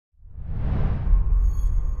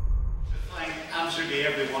absolutely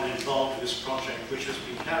everyone involved in this project, which has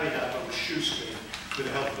been carried out on a shoestring with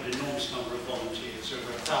the help of an enormous number of volunteers,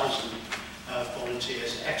 over 1,000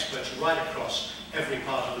 volunteers, experts right across every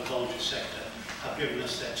part of the voluntary sector, have given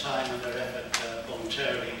us their time and their effort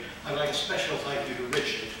voluntarily. I'd like a special thank you to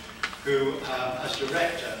Richard, who, as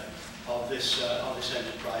director of this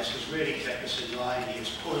enterprise, has really kept us in line. He has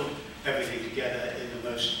pulled everything together in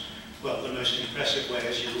the most impressive way,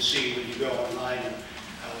 as you will see when you go online and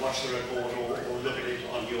watch the report or look at it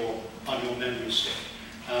on your memory stick.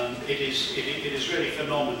 It is really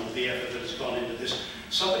phenomenal, the effort that has gone into this.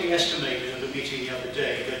 Somebody estimated at a meeting the other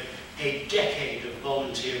day that a decade of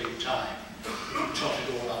volunteering time, if you tot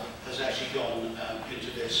it all up, has actually gone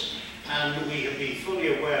into this. And we have been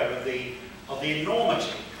fully aware of the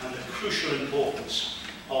enormity and the crucial importance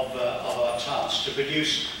of our task to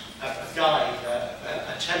produce a guide,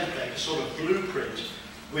 a template, a sort of blueprint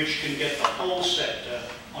which can get the whole sector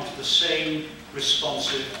onto the same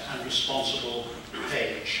responsive and responsible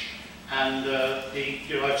page. And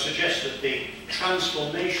I'd suggest that the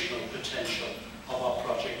transformational potential of our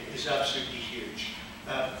project is absolutely huge.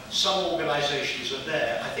 Some organisations are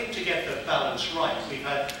there, I think, to get the balance right.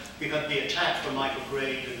 We've had the attack from Michael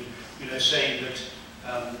Braid, and saying that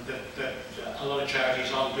a lot of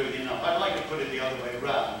charities aren't doing enough. I'd like to put it the other way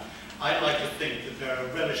around. I'd like to think that there are,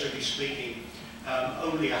 relatively speaking,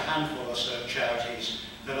 only a handful or so of charities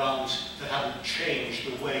that haven't changed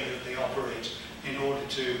the way that they operate in order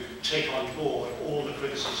to take on board all the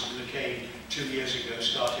criticism that came 2 years ago,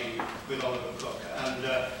 starting with Oliver Cook. And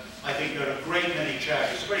I think there are a great many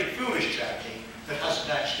charities, a very foolish charity, that hasn't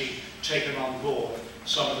actually taken on board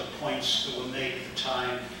some of the points that were made at the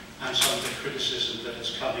time and some of the criticism that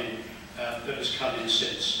has come in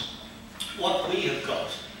since. What we have got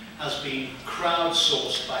has been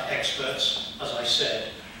crowdsourced by experts, as I said,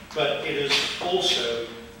 but it has also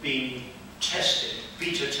been tested,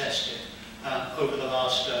 beta tested, over the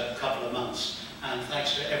last couple of months. And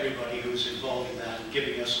thanks to everybody who's involved in that and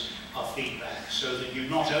giving us our feedback, so that you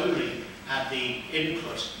not only had the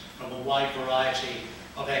input from a wide variety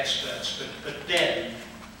of experts, but then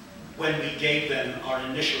when we gave them our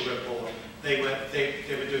initial report, they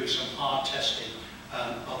were doing some hard testing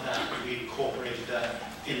of that, and we incorporated that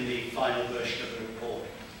in the final version of the report.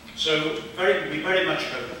 So we very much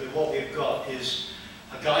hope that what we've got is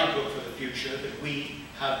a guidebook for the future that we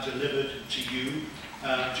have delivered to you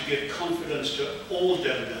to give confidence to all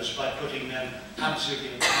donors by putting them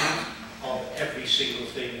absolutely at the heart of every single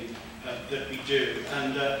thing that we do.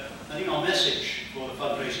 And I think our message for the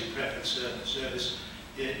Fundraising Preference Service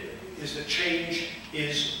is that change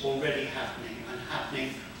is already happening, and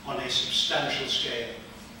happening on a substantial scale.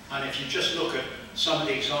 And if you just look at some of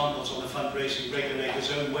the examples on the fundraising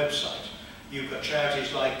regulator's own website, you've got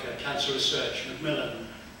charities like Cancer Research, Macmillan,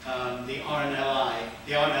 the RNLI.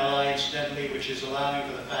 The RNLI, incidentally, which is allowing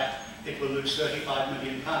for the fact it will lose £35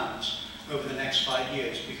 million over the next 5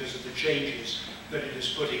 years because of the changes that it is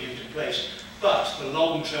putting into place. But the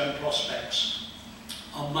long-term prospects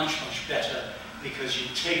are much, much better because you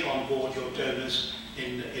take on board your donors,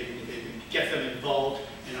 get them involved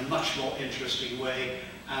in a much more interesting way.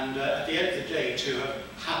 And at the end of the day, to have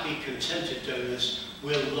happy, contented donors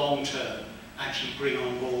will long-term actually bring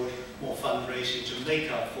on board more fundraising to make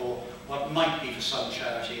up for what might be for some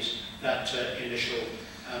charities that initial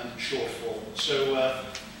shortfall. So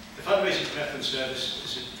the Fundraising Preference Service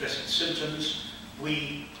is addressing symptoms.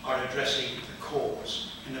 We are addressing the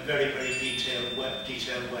cause in a very, very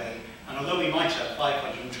detailed way. And although we might have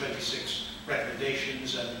 526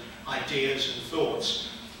 recommendations and ideas and thoughts,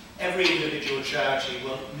 every individual charity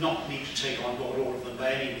will not need to take on board all of them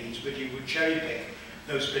by any means, but you would cherry pick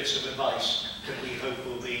those bits of advice that we hope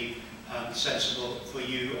will be sensible for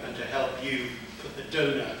you and to help you put the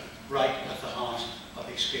donor right at the heart of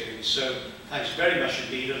the experience. So thanks very much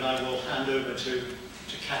indeed, and I will hand over to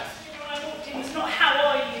Kath. When I walked in, it's not how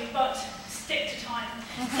are you, but stick to time.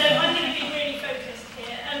 So I'm going to be really focused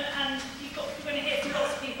here, and you're going to hear from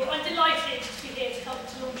lots of people. I'm delighted to be here to help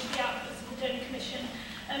to launch the outputs of the Donor Commission.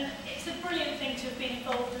 It's a brilliant thing to have been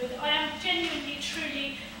involved with. I am genuinely,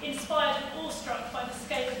 truly inspired and awestruck by the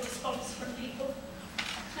scale of response from people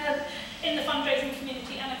in the fundraising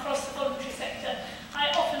community and across the voluntary sector. I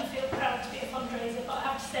often feel proud to be a fundraiser, but I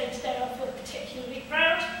have to say today I feel particularly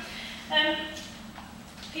proud.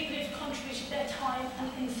 People who've contributed their time and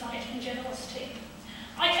insight and generosity.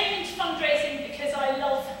 I came into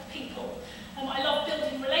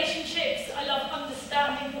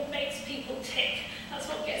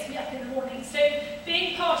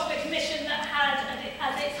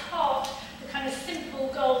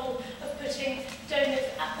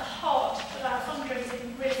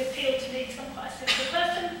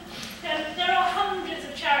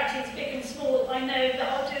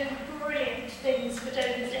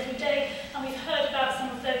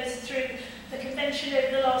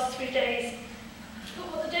fundraising days.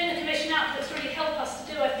 But what the Donor Commission outputs really help us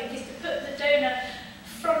to do, I think, is to put the donor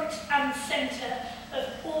front and centre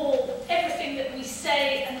of everything that we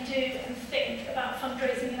say and do and think about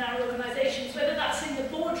fundraising in our organisations, whether that's in the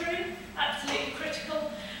boardroom, absolutely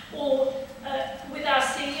critical, or with our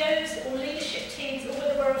CEOs or leadership teams, or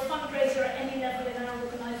whether we're a fundraiser at any level in our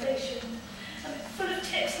organisation. Full of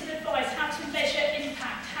tips and advice, how to measure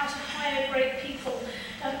impact, how to hire great people,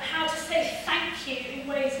 how to say thank you in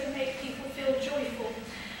ways that make people feel joyful.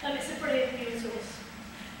 It's a brilliant new resource.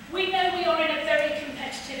 We know we are in a very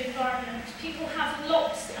competitive environment. People have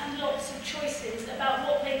lots and lots of choices about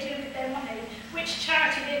what they do with their money, which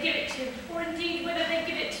charity they give it to, or indeed whether they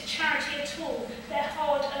give it to charity at all, their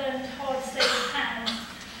hard-earned, hard-saved pounds.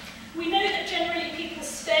 We know that generally people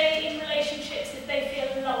stay in relationships if they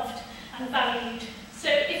feel loved and valued. So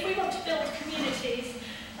if we want to build communities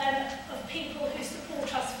of people who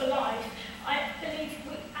support us for life, I believe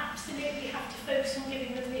we absolutely have to focus on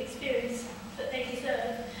giving them the experience that they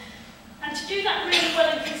deserve. And to do that really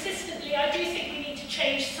well and consistently, I do think we need to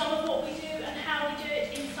change some of what we do and how we do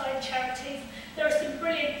it inside charities. There are some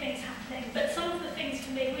brilliant things happening, but some of the things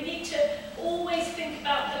for me, we need to always think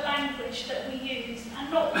about the language that we use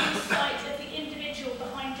and not lose sight of the individual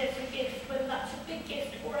behind every gift, whether that's a big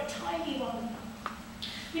gift or a tiny one.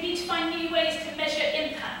 We need to find new ways to measure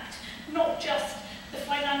impact, not just the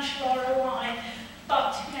financial ROI,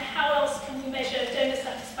 but how else can we measure donor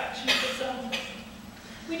satisfaction, for example?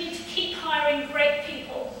 We need to keep hiring great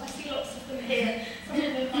people. I see lots of them here, some of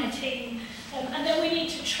them in my team. And then we need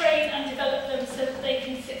to train and develop them so that they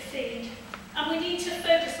can succeed. And we need to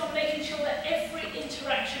focus on making sure that every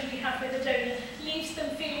interaction we have with a donor leaves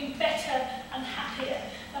them feeling better and happier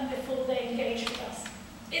than before they engage with us.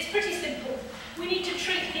 It's pretty simple. We need to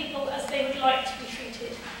treat people as they would like to be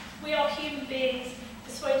treated. We are human beings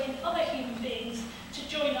persuading other human beings to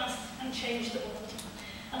join us and change the world.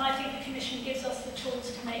 And I think the Commission gives us the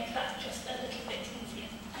tools to make that just a little bit easier.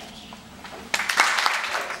 Thank you.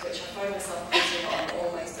 Which I find myself using on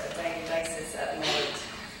almost a daily basis at the moment.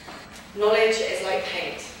 Knowledge is like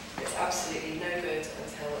paint. It's absolutely no good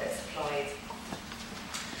until it's applied.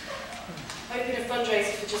 I've been a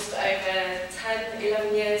fundraiser for just over 10,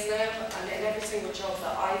 11 years now, and in every single job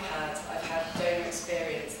that I've had donor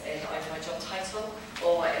experience in either my job title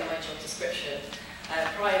or in my job description.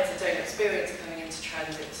 Prior to donor experience coming into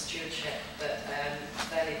trends, it was stewardship, but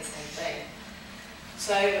fairly the same thing.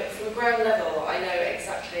 So from a ground level, I know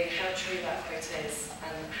exactly how true that quote is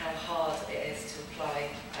and how hard it is to apply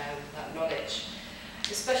that knowledge.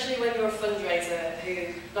 Especially when you're a fundraiser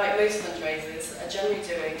who, like most fundraisers, are generally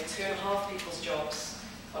doing 2.5 people's jobs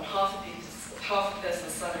on half a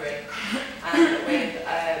person's salary, and with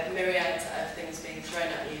a myriad of things being thrown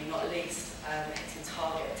at you, not least hitting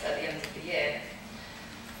target at the end of the year.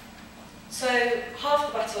 So half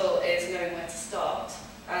the battle is knowing where to start,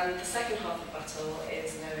 and the second half of the battle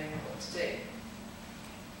is knowing what to do.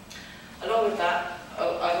 Along with that,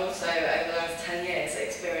 I've also, over the last 10 years,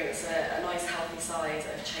 experienced a nice healthy side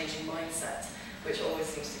of changing mindset, which always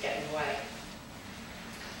seems to get in the way.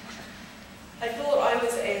 I thought I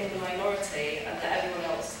was in the minority and that everyone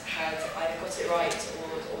else had either got it right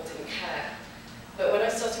or didn't care. But when I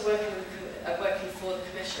started working for the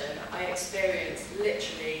Commission, I experienced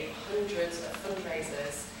literally hundreds of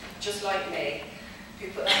fundraisers, just like me, who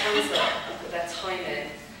put their hands up and put their time in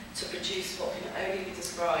to produce what can only be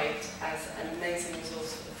described as an amazing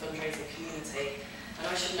resource for the fundraising community. And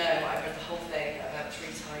I should know, I've read the whole thing about 3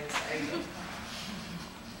 times over.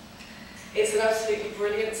 It's an absolutely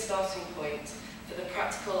brilliant starting point for the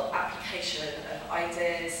practical application of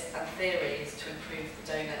ideas and theories to improve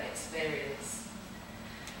the donor experience.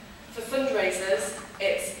 For fundraisers,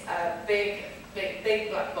 it's a big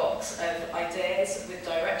black box of ideas with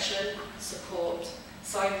direction, support,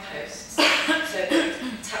 signposts, so that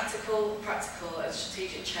tactical, practical and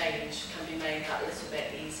strategic change can be made that little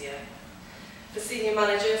bit easier. For senior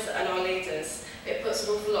managers and our leaders, it puts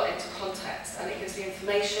an awful lot into context and it gives the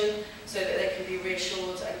information so that they can be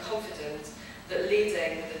reassured and confident that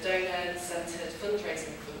leading with a donor-centred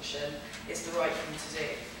fundraising function is the right thing to do.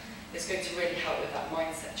 It's going to really help with that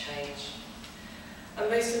mindset change. And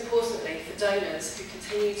most importantly, for donors who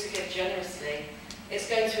continue to give generously, it's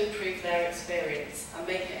going to improve their experience and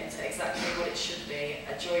make it into exactly what it should be,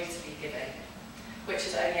 a joy to be giving, which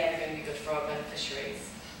is only ever going to be good for our beneficiaries.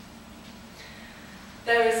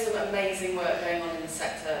 There is some amazing work going on in the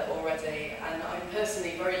sector already, and I'm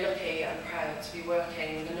personally very lucky and proud to be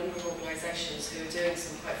working with a number of organisations who are doing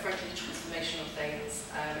some, quite frankly, transformational things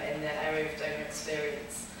in the area of donor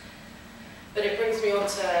experience. But it brings me on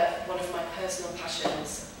to one of my personal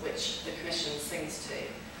passions, which the Commission sings to,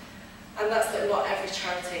 And that's that not every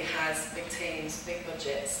charity has big teams, big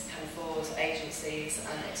budgets, can afford agencies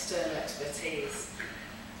and external expertise.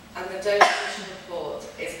 And the donor commission report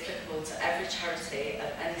is applicable to every charity of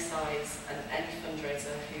any size and any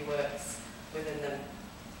fundraiser who works within them.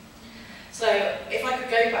 So if I could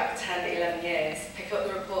go back 10, 11 years, pick up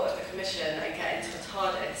the report of the Commission and get into a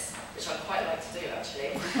TARDIS, which I'd quite like to do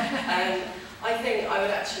actually, I think I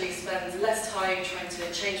would actually spend less time trying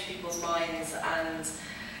to change people's minds and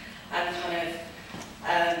kind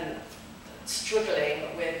of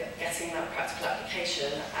struggling with getting that practical application,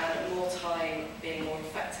 and more time being more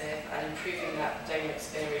effective and improving that donor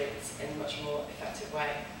experience in a much more effective way.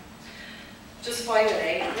 Just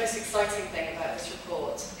finally, the most exciting thing about this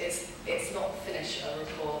report is it's not the finish of a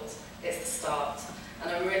report, it's the start.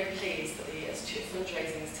 And I'm really pleased that the Institute of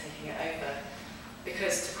Fundraising is taking it over.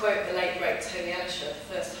 Because to quote the late great Tony Elisher,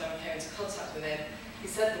 the first time I came into contact with him, he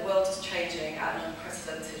said the world is changing at an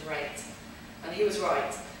unprecedented rate. And he was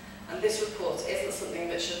right. And this report isn't something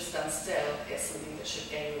that should stand still, it's something that should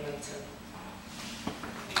gain momentum.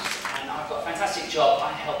 And I've got a fantastic job.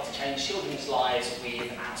 I help to change children's lives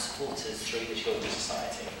with our supporters through the Children's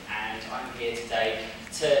Society. And I'm here today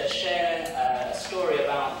to share a story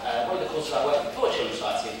about one of the causes I worked for Children's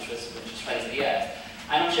Society, which was Friends of the Earth.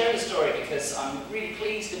 And I'm sharing the story because I'm really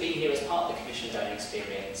pleased to be here as part of the Commission Donor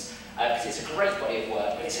Experience, because it's a great body of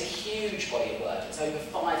work, but it's a huge body of work. It's over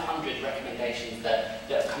 500 recommendations that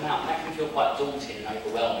have come out, and that can feel quite daunting and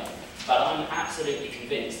overwhelming. But I'm absolutely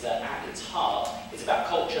convinced that at its heart, it's about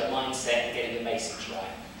culture, mindset, and getting the basics right.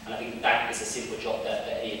 And I think that is a simple job that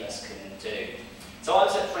any of us can do. So I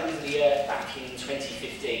was at Friends of the Earth back in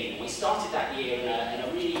 2015. We started that year in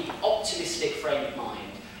a really optimistic frame of mind,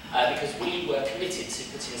 because we were committed to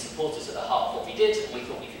putting supporters at the heart of what we did, and we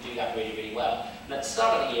thought we could do that really, really well. And at the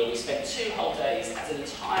start of the year, we spent 2 whole days as an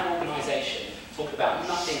entire organisation talking about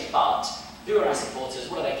nothing but who are our supporters,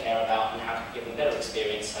 what do they care about, and how can we give them a better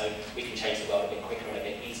experience so we can change the world a bit quicker and a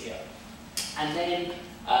bit easier. And then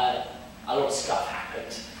a lot of stuff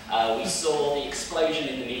happened. We saw the explosion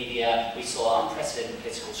in the media, we saw unprecedented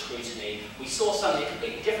political scrutiny, we saw suddenly a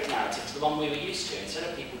completely different narrative to the one we were used to. Instead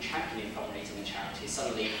of people championing fundraising and charities,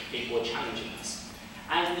 suddenly people were challenging us.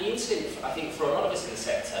 And the instinct, I think, for a lot of us in the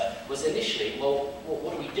sector was initially, well,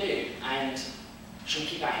 what do we do? And should we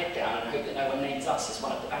keep our head down and hope that no one names us as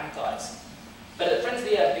one of the bad guys? But at Friends of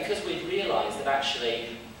the Earth, because we'd realised that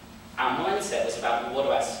actually our mindset was about, well, what do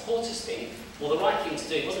our supporters think? Well, the right thing to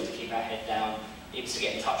do wasn't to keep our head down, it was to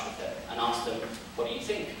get in touch with them and ask them, what do you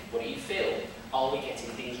think? What do you feel? Are we getting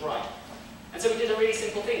things right? And so we did a really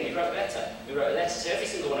simple thing, we wrote a letter. We wrote a letter to every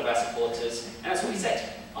single one of our supporters, and that's what we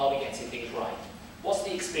said. Are we getting things right? What's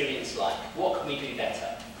the experience like? What can we do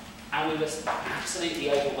better? And we were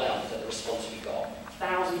absolutely overwhelmed at the response we got.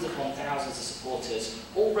 Thousands upon thousands of supporters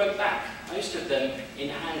all wrote back, most of them in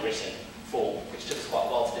handwritten form, which took us quite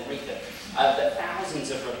a while to then read them, but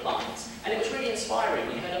thousands of replies. And it was really inspiring.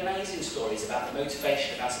 We heard amazing stories about the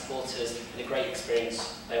motivation of our supporters and the great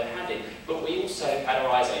experience they were having, but we also had our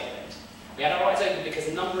eyes opened. We had our eyes open because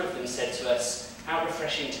a number of them said to us, how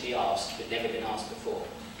refreshing to be asked, but never been asked before.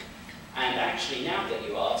 And actually, now that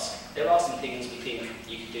you ask, there are some things we think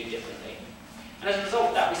you could do differently. And as a result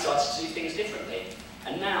of that, we started to do things differently.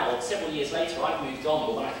 And now, several years later, I've moved on,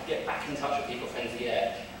 but when I could get back in touch with people, Friends of the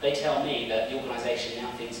Earth, they tell me that the organisation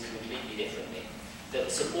now thinks completely differently. That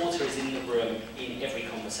the supporter is in the room in every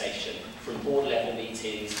conversation, from board level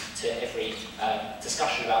meetings to every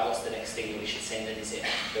discussion about what's the next thing that we should send and is it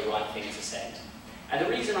the right thing to send. And the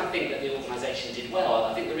reason I think that the organisation did well,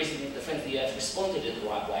 I think the reason that the Friends of the Earth responded in the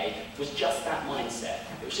right way was just that mindset.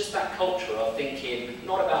 It was just that culture of thinking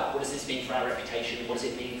not about what does this mean for our reputation, what does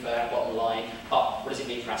it mean for our bottom line, but what does it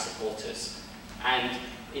mean for our supporters. And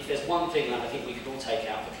if there's one thing that I think we could all take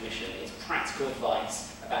out of the Commission, it's practical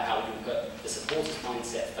advice about how we can put the supporters'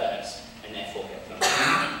 mindset first and therefore get them.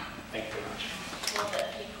 Thank you very much. Well,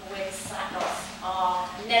 that people with sight loss are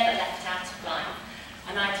never left out of line.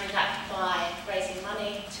 And I do that by raising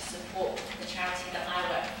money to support the charity that I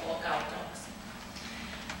work for, Guide Dogs.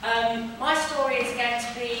 My story is going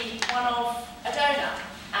to be one of a donor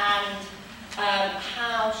and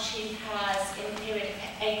how she has, in a period of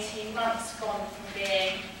 18 months, gone from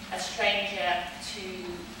being a stranger to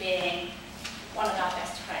being one of our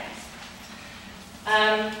best friends.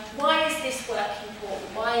 Why is this work important?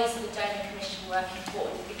 Why is the Donor Commission work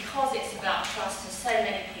important? Because it's about trust, as so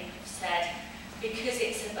many people have said. Because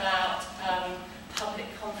it's about public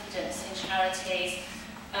confidence in charities.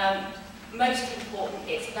 Most important,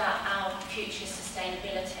 it's about our future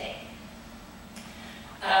sustainability.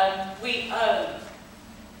 We owe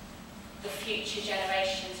the future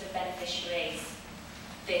generations of beneficiaries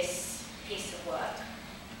this piece of work.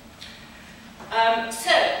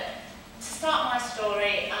 So, to start my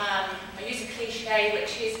story, I use a cliche,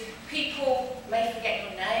 which is people may forget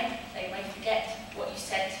your name, they may forget what you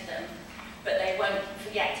said to them, but they won't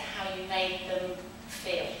forget how you made them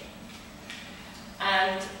feel.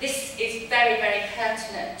 And this is very, very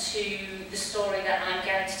pertinent to the story that I'm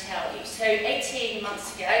going to tell you. So 18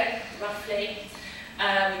 months ago, roughly,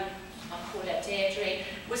 I'll call her Deirdre,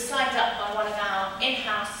 was signed up by one of our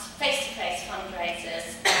in-house face-to-face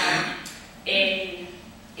fundraisers in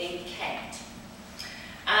Kent.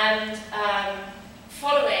 And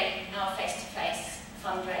following our face-to-face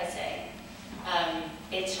fundraising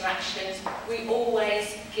interactions, we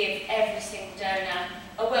always give every single donor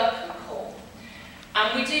a welcome call.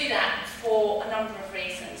 And we do that for a number of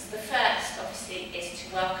reasons. The first, obviously, is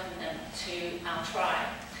to welcome them to our tribe.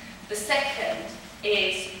 The second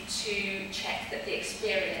is to check that the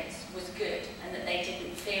experience was good and that they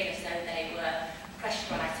didn't feel as though they were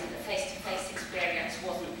pressurised and the face-to-face experience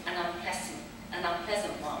wasn't an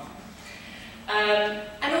unpleasant one.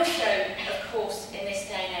 And also, of course, in this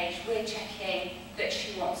day and age, we're checking that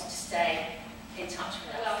she wants to stay in touch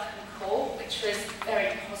with us. Welcome call, which was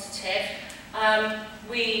very positive.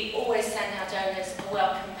 We always send our donors a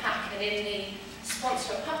welcome pack, and in the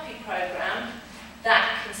Sponsor a Puppy programme,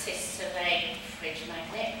 that consists of a fridge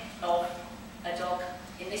magnet of a dog,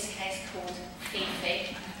 in this case called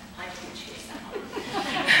Fifi. I didn't choose that one.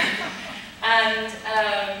 and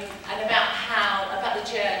about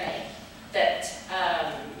the journey that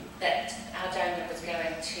that our donor was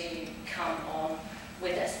going to come on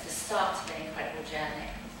with us, the start of an incredible journey.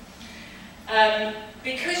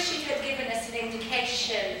 Because she had given us an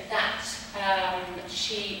indication that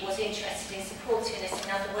she was interested in supporting us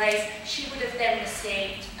in other ways, she would have then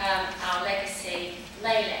received our legacy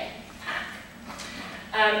mailing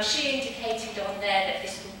pack. She indicated on there that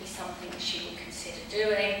this would be something that she would consider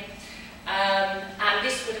doing, and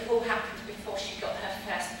this would have all happened before she got her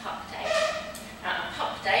first pup date. A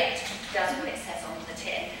pup date does what it says on the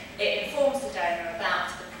tin. It informs the donor about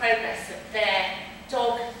the progress of their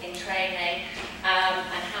dog in training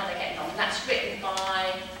and how they're getting on. And that's written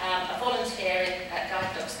by a volunteer at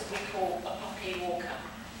Guide Dogs that we call a puppy walker.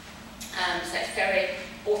 So it's a very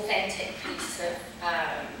authentic piece of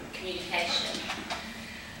communication.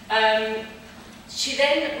 She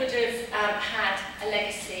then would have had a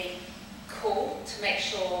legacy call to make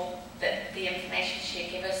sure that the information she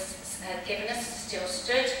had given us still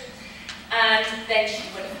stood, and then she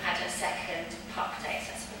would have had a second pup date.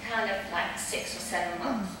 That's kind of like 6 or 7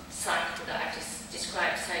 month cycle that I've just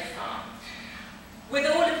described so far. With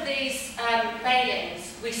all of these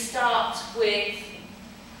mailings, we start with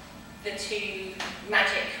the 2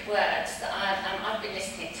 magic words that I've been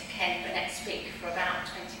listening to Ken Burnett speak for about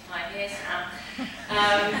 25 years now.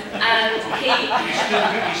 And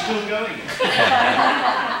he's still going.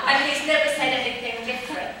 And he's never said anything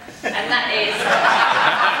different. And that is...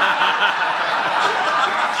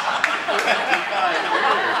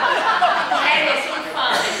 Ken is all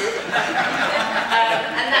fine.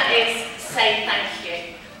 And that is say thank you.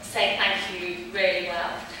 Say thank you really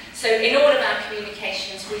well. So in all of our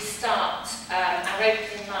communications, we start our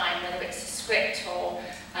opening line, whether it's a script or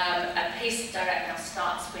a piece of direct mail,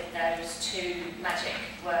 starts with those 2 magic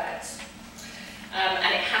words.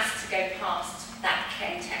 And it has to go past that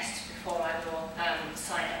Ken test before I will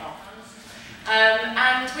sign it off.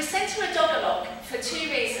 And we sent her a dog-a-log for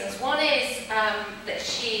 2 reasons. One is that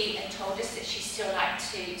she had told us that she still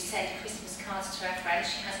liked to send Christmas cards to her friends.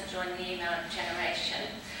 She hasn't joined the email generation.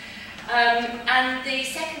 And the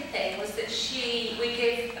second thing was that we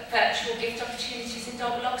give virtual gift opportunities in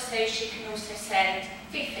dog-a-log, so she can also send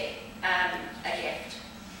Fifi a gift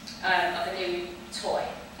of a new toy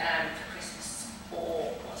for Christmas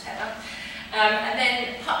or whatever. And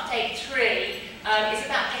then pup date 3 is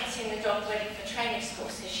about getting the dog ready for training school,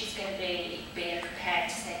 so she's going to be being prepared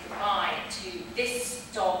to say goodbye to this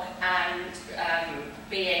dog and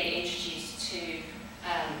being introduced to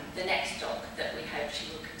the next dog that we hope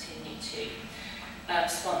she will continue to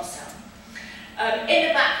sponsor. In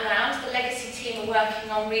the background, the legacy team are working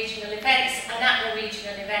on regional events, and at the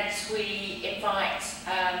regional events we invite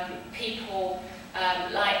people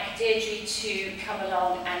like Deirdre to come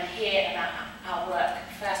along and hear about our work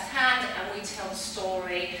firsthand, and we tell the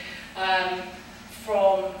story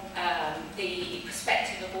from the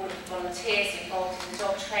perspective of all of the volunteers involved in the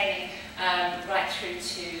dog training, right through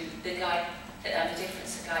to the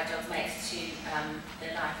difference a guide dog makes to the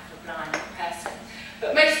life of a blind person.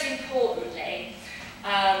 But most importantly,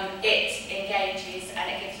 it engages and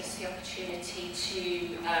it gives us the opportunity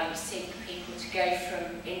to see people to go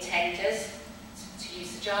from intenders, to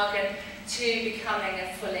use the jargon, forward to becoming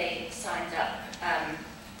a fully signed up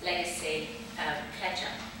legacy pledger.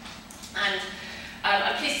 And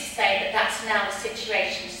I'm pleased to say that that's now the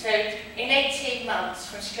situation. So in 18 months,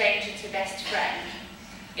 from stranger to best friend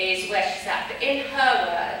is where she's at. But in her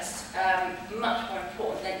words, much more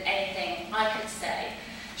important than anything I could say,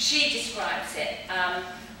 she describes it.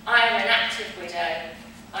 I am an active widow.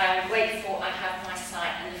 I am grateful I have my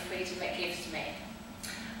sight and the freedom it gives me.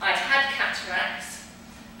 I'd had cataracts,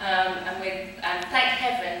 and thank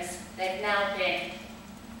heavens they've now been,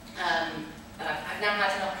 I've now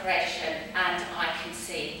had an operation and I can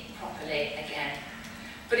see properly again.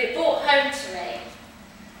 But it brought home to me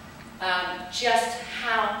just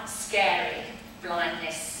how scary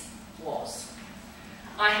blindness was.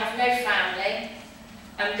 I have no family,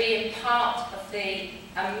 and being part of the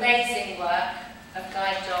amazing work of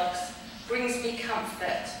guide dogs brings me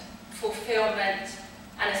comfort, fulfilment,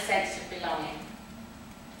 and a sense of belonging.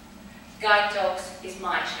 Guide Dogs is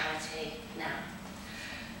my charity now.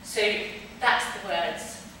 So that's the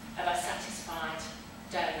words of a satisfied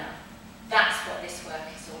donor. That's what this work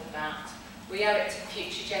is all about. We owe it to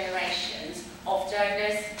future generations of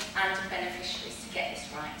donors and of beneficiaries to get this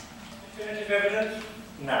right. Definitive evidence?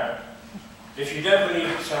 No. If you don't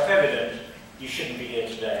believe it's self-evident, you shouldn't be here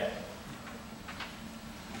today.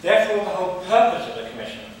 Therefore, the whole purpose of the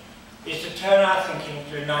Commission is to turn our thinking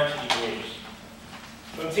through 90 degrees.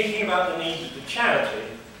 From thinking about the needs of the charity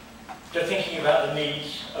to thinking about the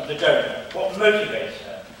needs of the donor. What motivates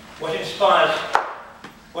her? What inspires her?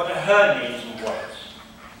 What are her needs and wants?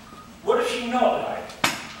 What does she not like?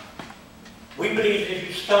 We believe that if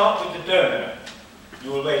you start with the donor,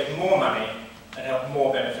 you will raise more money and help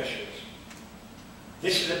more beneficiaries.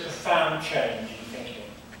 This is a profound change in thinking.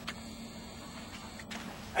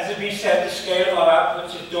 As has been said, the scale of our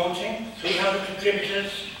outputs is daunting. 300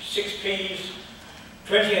 contributors, 6 Ps,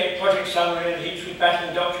 28 project summaries, each with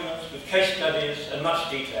backing documents, with case studies and much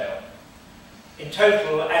detail. In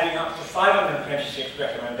total, adding up to 526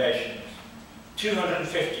 recommendations,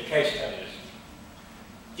 250 case studies.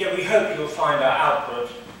 Yet we hope you'll find our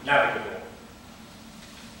output navigable.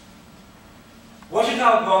 What is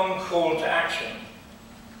our wrong call to action?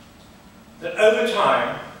 That over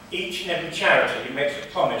time, each and every charity makes a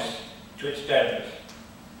promise to its donors.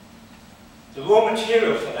 The raw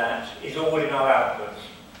material for that is all in our outputs.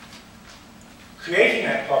 Creating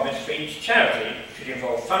that promise for each charity should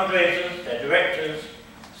involve fundraisers, their directors,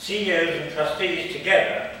 CEOs and trustees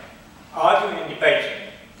together, arguing and debating,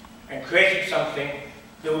 and creating something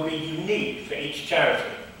that will be unique for each charity,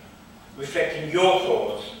 reflecting your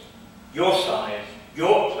cause, your size,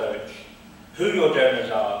 your approach, who your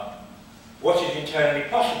donors are, what is internally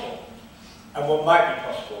possible, and what might be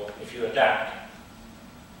possible if you adapt,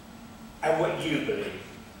 and what you believe.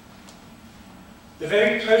 The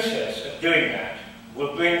very process of doing that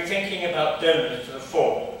will bring thinking about donors to the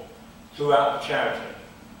fore throughout the charity.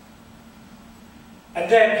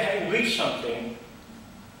 And then, having reached something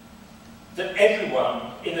that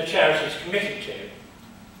everyone in the charity is committed to,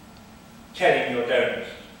 telling your donors,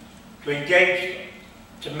 to engage them,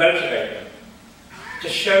 to motivate them, to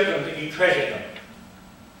show them that you treasure them,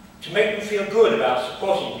 to make them feel good about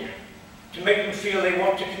supporting you, to make them feel they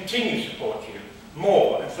want to continue to support you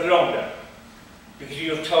more and for longer, because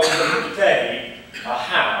you have told them that they are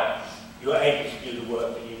how you are able to do the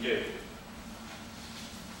work that you do.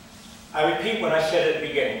 I repeat what I said at the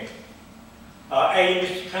beginning. Our aim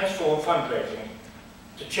is to transform fundraising,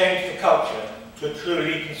 to change the culture to a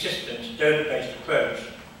truly consistent donor-based approach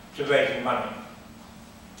to raising money.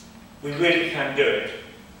 We really can do it.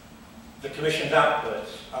 The Commission's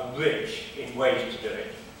outputs are rich in ways to do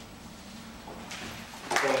it.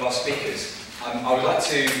 One of our speakers, I would like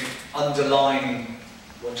to underline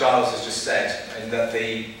what Giles has just said, in that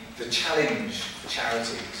the challenge for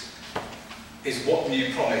charities is what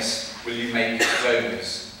new promise will you make to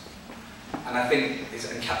donors? And I think it's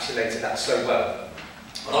encapsulated that so well.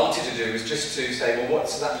 What I wanted to do was just to say, well, what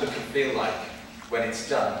does that look and feel like when it's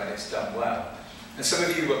done well? And some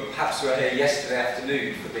of you perhaps were here yesterday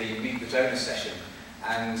afternoon for the Meet the Donor session,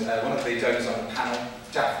 and one of the donors on the panel,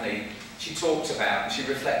 Daphne, she talked about and she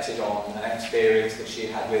reflected on an experience that she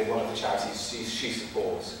had with one of the charities she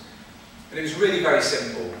supports. And it was really very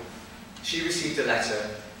simple. She received a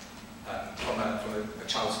letter from a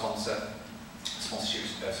child sponsor, a child she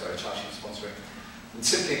was sponsoring, and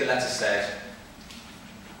simply the letter said,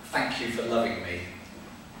 "Thank you for loving me."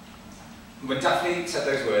 And when Daphne said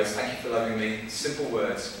those words, "Thank you for loving me," simple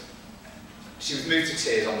words, she was moved to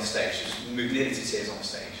tears on the stage. She was moved nearly to tears on the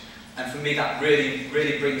stage. And for me, that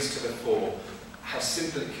really brings to the fore how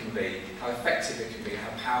simple it can be, how effective it can be, how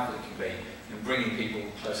powerful it can be in bringing people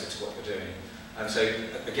closer to what you're doing. So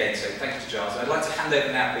again, so thank you to Giles. I'd like to hand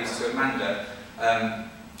over now, please, to Amanda,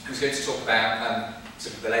 who's going to talk about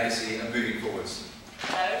sort of the legacy and moving forwards.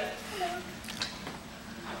 Hello.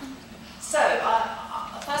 So,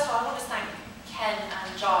 first of all, I want to thank Ken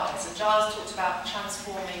and Giles. And Giles talked about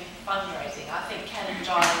transforming fundraising. I think Ken and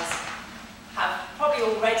Giles have probably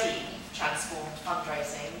already transformed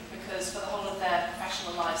fundraising, because for the whole of their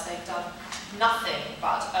professional lives they've done nothing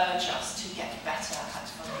but urge us to get better at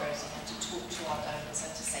fundraising and to talk to our donors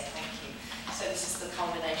and to say thank you. So this is the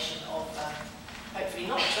combination of, hopefully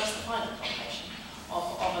not just the final combination,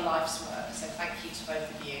 of a life's work. So thank you to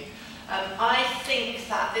both of you. I think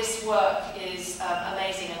that this work is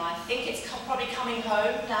amazing, and I think it's probably coming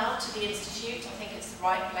home now to the Institute. I think it's the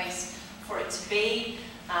right place for it to be.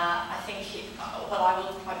 I think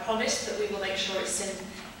I promise that we will make sure it's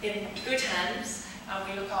in good hands and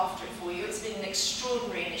we look after it for you. It's been an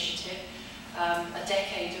extraordinary initiative, a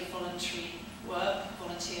decade of voluntary work,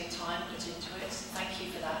 volunteer time put into it. So thank you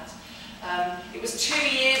for that. It was 2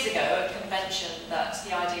 years ago at convention that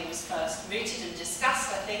the idea was first mooted and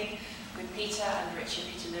discussed, I think, with Peter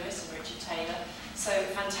Lewis and Richard Taylor. So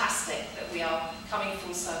fantastic that we are coming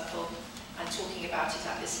full circle and talking about it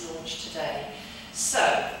at this launch today.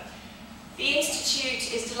 So, the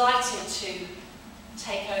Institute is delighted to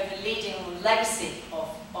take over leading on the legacy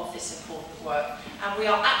of this important work, and we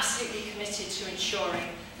are absolutely committed to ensuring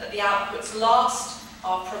that the outputs last,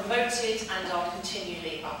 are promoted and are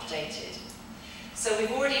continually updated. So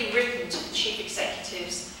we've already written to the chief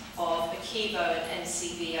executives of Akivo and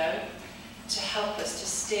NCVO to help us to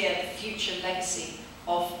steer the future legacy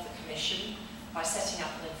of the Commission by setting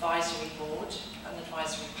up an advisory board, an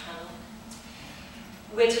advisory panel.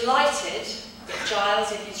 We're delighted that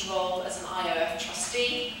Giles, in his role as an IOF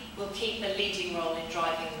trustee, will keep a leading role in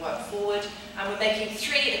driving the work forward, and we're making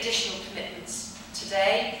 3 additional commitments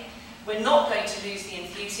today. We're not going to lose the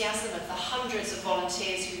enthusiasm of the hundreds of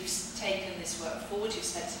volunteers who've taken this work forward, who've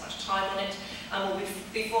spent so much time on it, and we'll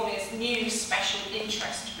be forming a new special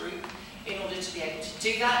interest group in order to be able to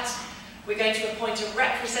do that. We're going to appoint a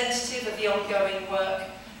representative of the ongoing work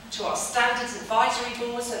to our Standards Advisory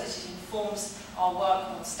Board so that it informs our work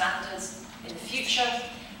on standards in the future,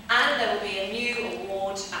 and there will be a new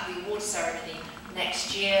award at the award ceremony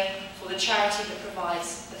next year for the charity that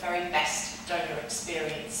provides the very best donor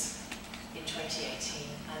experience in 2018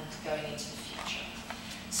 and going into the future.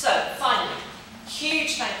 So, finally,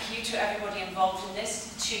 huge thank you to everybody involved in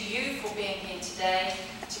this, to you for being here today,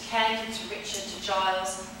 to Ken, to Richard, to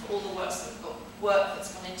Giles, for all the work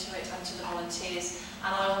that's gone into it, and to the volunteers.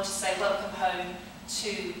 And I want to say welcome home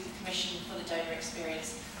to the Commission for the Donor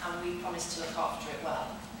Experience, and we promise to look after it well.